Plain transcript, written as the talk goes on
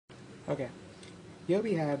Okay, here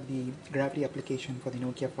we have the Gravity application for the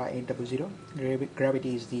Nokia 5800.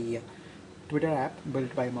 Gravity is the Twitter app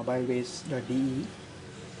built by mobilebase.de.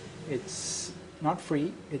 It's not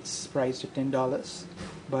free, it's priced at $10,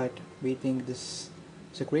 but we think this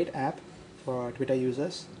is a great app for Twitter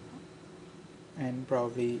users and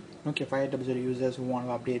probably Nokia 5800 users who want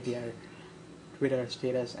to update their Twitter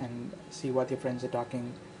status and see what their friends are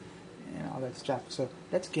talking and all that stuff. So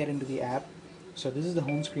let's get into the app. So this is the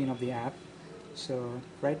home screen of the app. So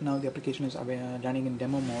right now the application is running in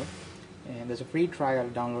demo mode, and there's a free trial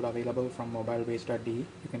download available from mobilebase.de.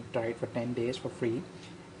 You can try it for 10 days for free,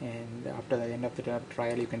 and after the end of the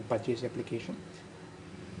trial you can purchase the application.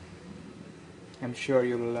 I'm sure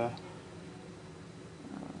you'll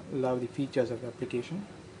love the features of the application.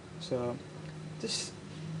 So this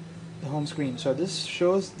the home screen. So this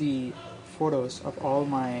shows the photos of all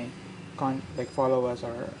my followers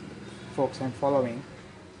or folks I'm following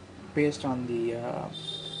based on the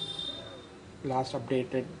last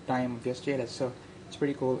updated time of their status. So it's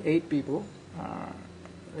pretty cool. 8 people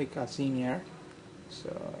are seen here, so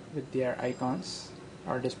with their icons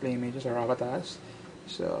or display images or avatars.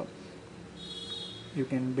 So you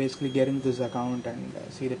can basically get into this account and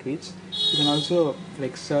see the tweets. You can also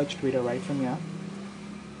search Twitter right from here.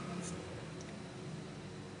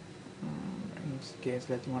 In this case,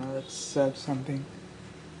 let's search something.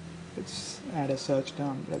 Let's add a search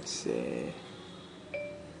term. Let's say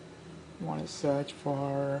I want to search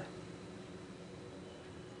for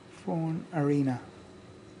phone arena.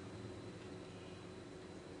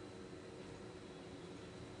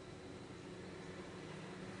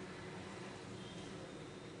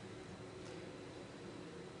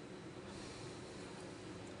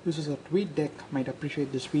 Users of TweetDeck might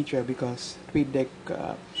appreciate this feature because TweetDeck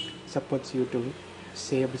supports you to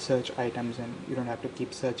save the search items and you don't have to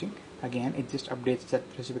keep searching again. It just updates that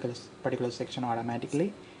particular section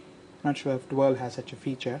automatically. Not sure if Dwell has such a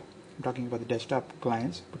feature. I'm talking about the desktop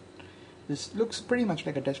clients, but this looks pretty much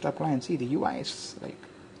like a desktop client. See, the UI is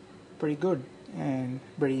pretty good and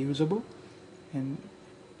very usable, and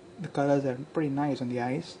the colors are pretty nice on the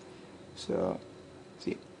eyes. So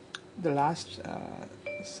see, the last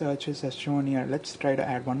searches as shown here. Let's try to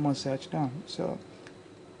add one more search term. So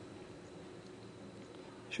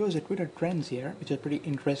shows the Twitter trends here, which is pretty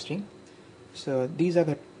interesting. So these are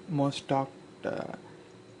the most talked,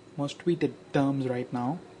 most tweeted terms right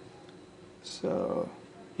now. So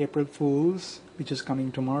April Fools, which is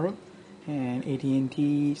coming tomorrow, and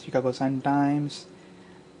AT&T, Chicago Sun-Times,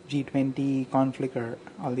 G20, Conflicker,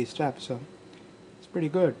 all these stuff. So it's pretty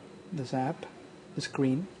good, this app, the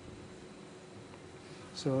screen.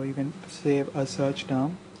 So you can save a search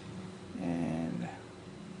term, and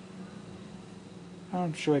I'm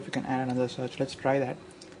not sure if you can add another search. Let's try that.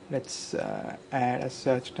 Let's add a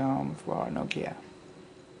search term for Nokia.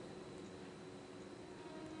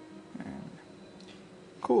 And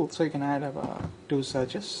cool, so you can add 2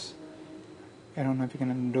 searches. I don't know if you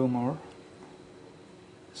can do more.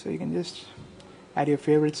 So you can just add your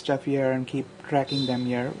favorite stuff here and keep tracking them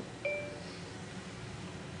here.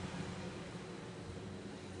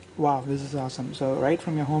 Wow, this is awesome. So right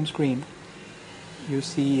from your home screen you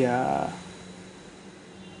see your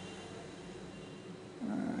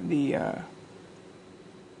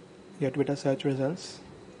Twitter search results,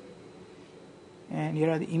 and here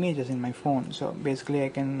are the images in my phone. So basically I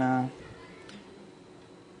can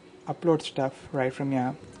upload stuff right from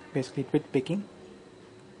here, basically tweet picking.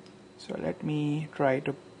 So let me try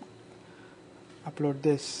to upload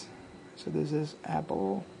this. So this is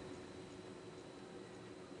Apple,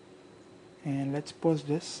 and let's post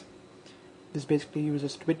this. This basically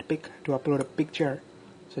uses TweetPic to upload a picture,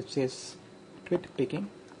 so it says tweet picking.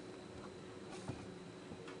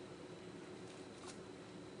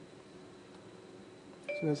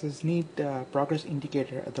 So there's this neat progress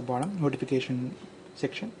indicator at the bottom, notification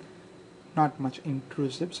section. Not much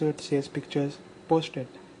intrusive, so it says pictures posted.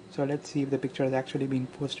 So let's see if the picture has actually been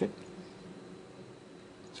posted.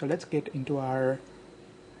 So let's get into our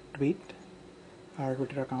Twitter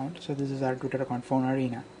account. So this is our Twitter account, Phone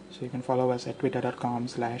Arena. So you can follow us at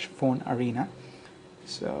twitter.com/Phone Arena.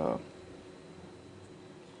 So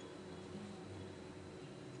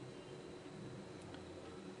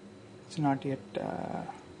it's not yet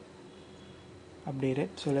updated,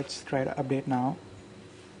 so let's try to update now.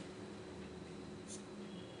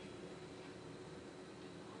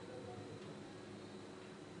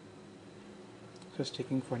 Just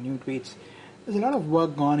checking for new tweets. There's a lot of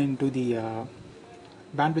work gone into the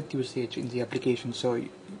bandwidth usage in the application. So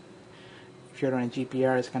if you're on a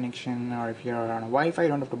GPRS connection or if you're on a Wi-Fi, you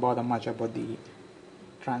don't have to bother much about the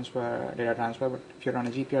data transfer, but if you're on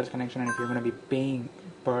a GPRS connection and if you're going to be paying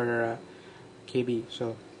per KB,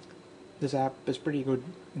 so this app is pretty good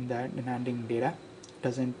in that, in handling data.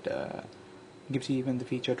 Doesn't gives you even the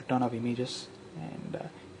feature to turn off images, and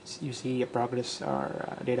you see a progress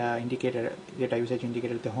or data usage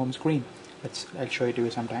indicator at the home screen. I'll show it to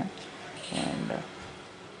you sometime. And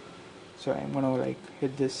so I'm gonna like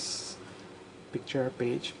hit this picture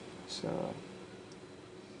page. So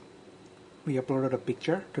we uploaded a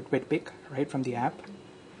picture to TwitPic right from the app.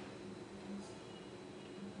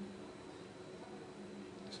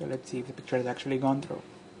 So let's see if the picture has actually gone through.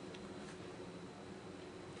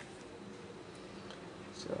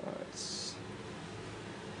 So it's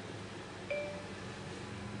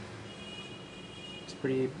a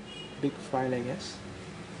pretty big file, I guess.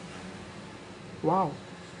 Wow,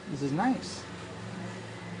 this is nice.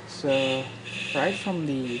 So right from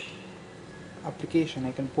the application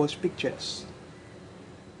I can post pictures.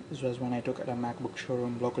 This was when I took at a MacBook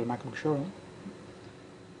showroom, local MacBook showroom.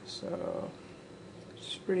 So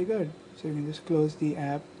it's pretty good. So you can just close the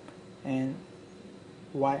app. And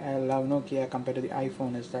why I love Nokia compared to the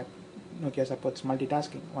iPhone is that Nokia supports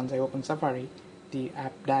multitasking. Once I open Safari, the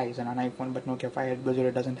app dies on an iPhone, but Nokia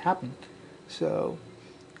 580 doesn't happen. So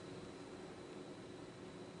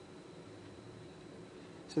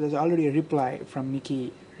there's already a reply from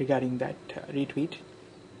Mickey regarding that retweet,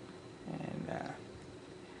 and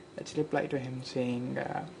let's reply to him saying,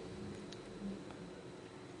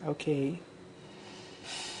 okay,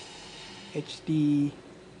 HD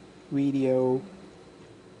video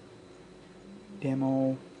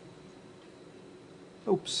demo,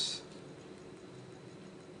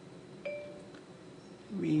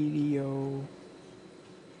 video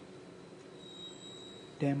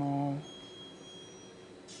demo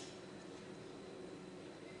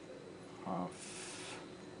of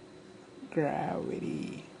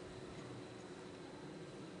gravity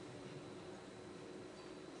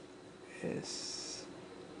is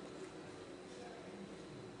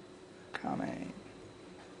coming.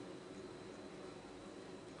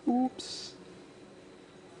 Oops.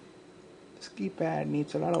 This keypad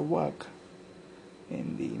needs a lot of work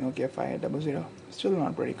in the Nokia 580. Still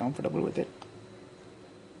not very comfortable with it.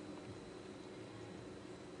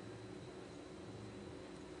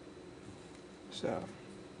 So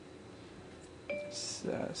let's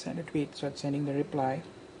send a tweet. So it's sending the reply.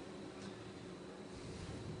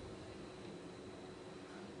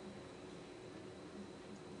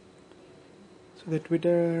 So the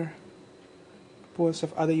Twitter posts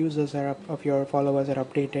of other users of your followers are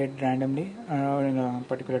updated randomly or in a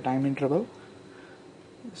particular time interval.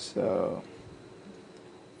 So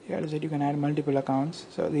here is it. You can add multiple accounts.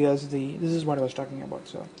 So this is what I was talking about.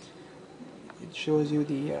 So it shows you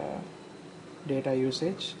the data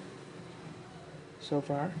usage so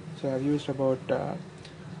far. So I've used about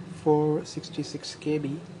 466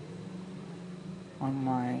 KB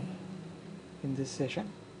in this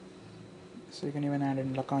session. So you can even add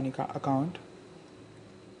an Laconic account.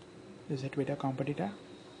 This is a Twitter competitor.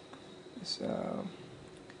 So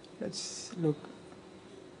let's look.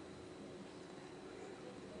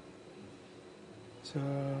 So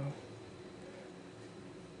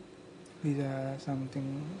these are some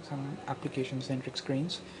application-centric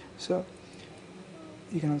screens. So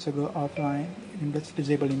you can also go offline. You can just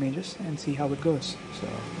disable images and see how it goes.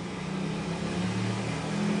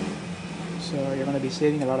 So you're going to be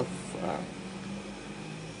saving a lot of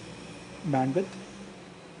bandwidth.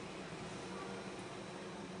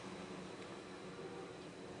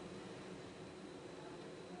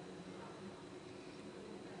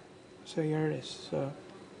 So here it is. So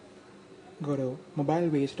go to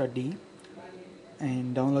mobileways.de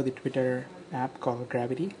and download the Twitter app called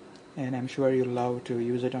Gravity, and I'm sure you'll love to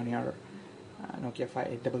use it on your Nokia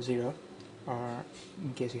 5800 or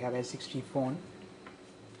in case you have S60 phone.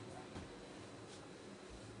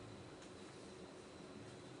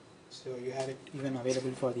 So you have it even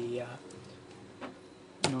available for the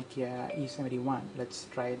Nokia E71. Let's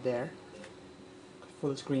try it there.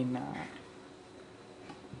 Full screen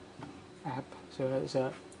app. So there's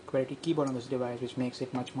a QWERTY keyboard on this device, which makes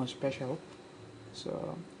it much more special.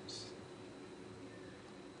 So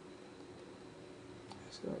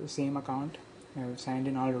the same account, I've signed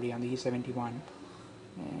in already on the E71,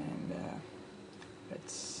 and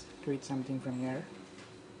let's tweet something from here.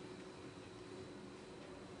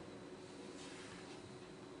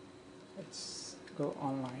 Let's go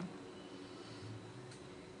online.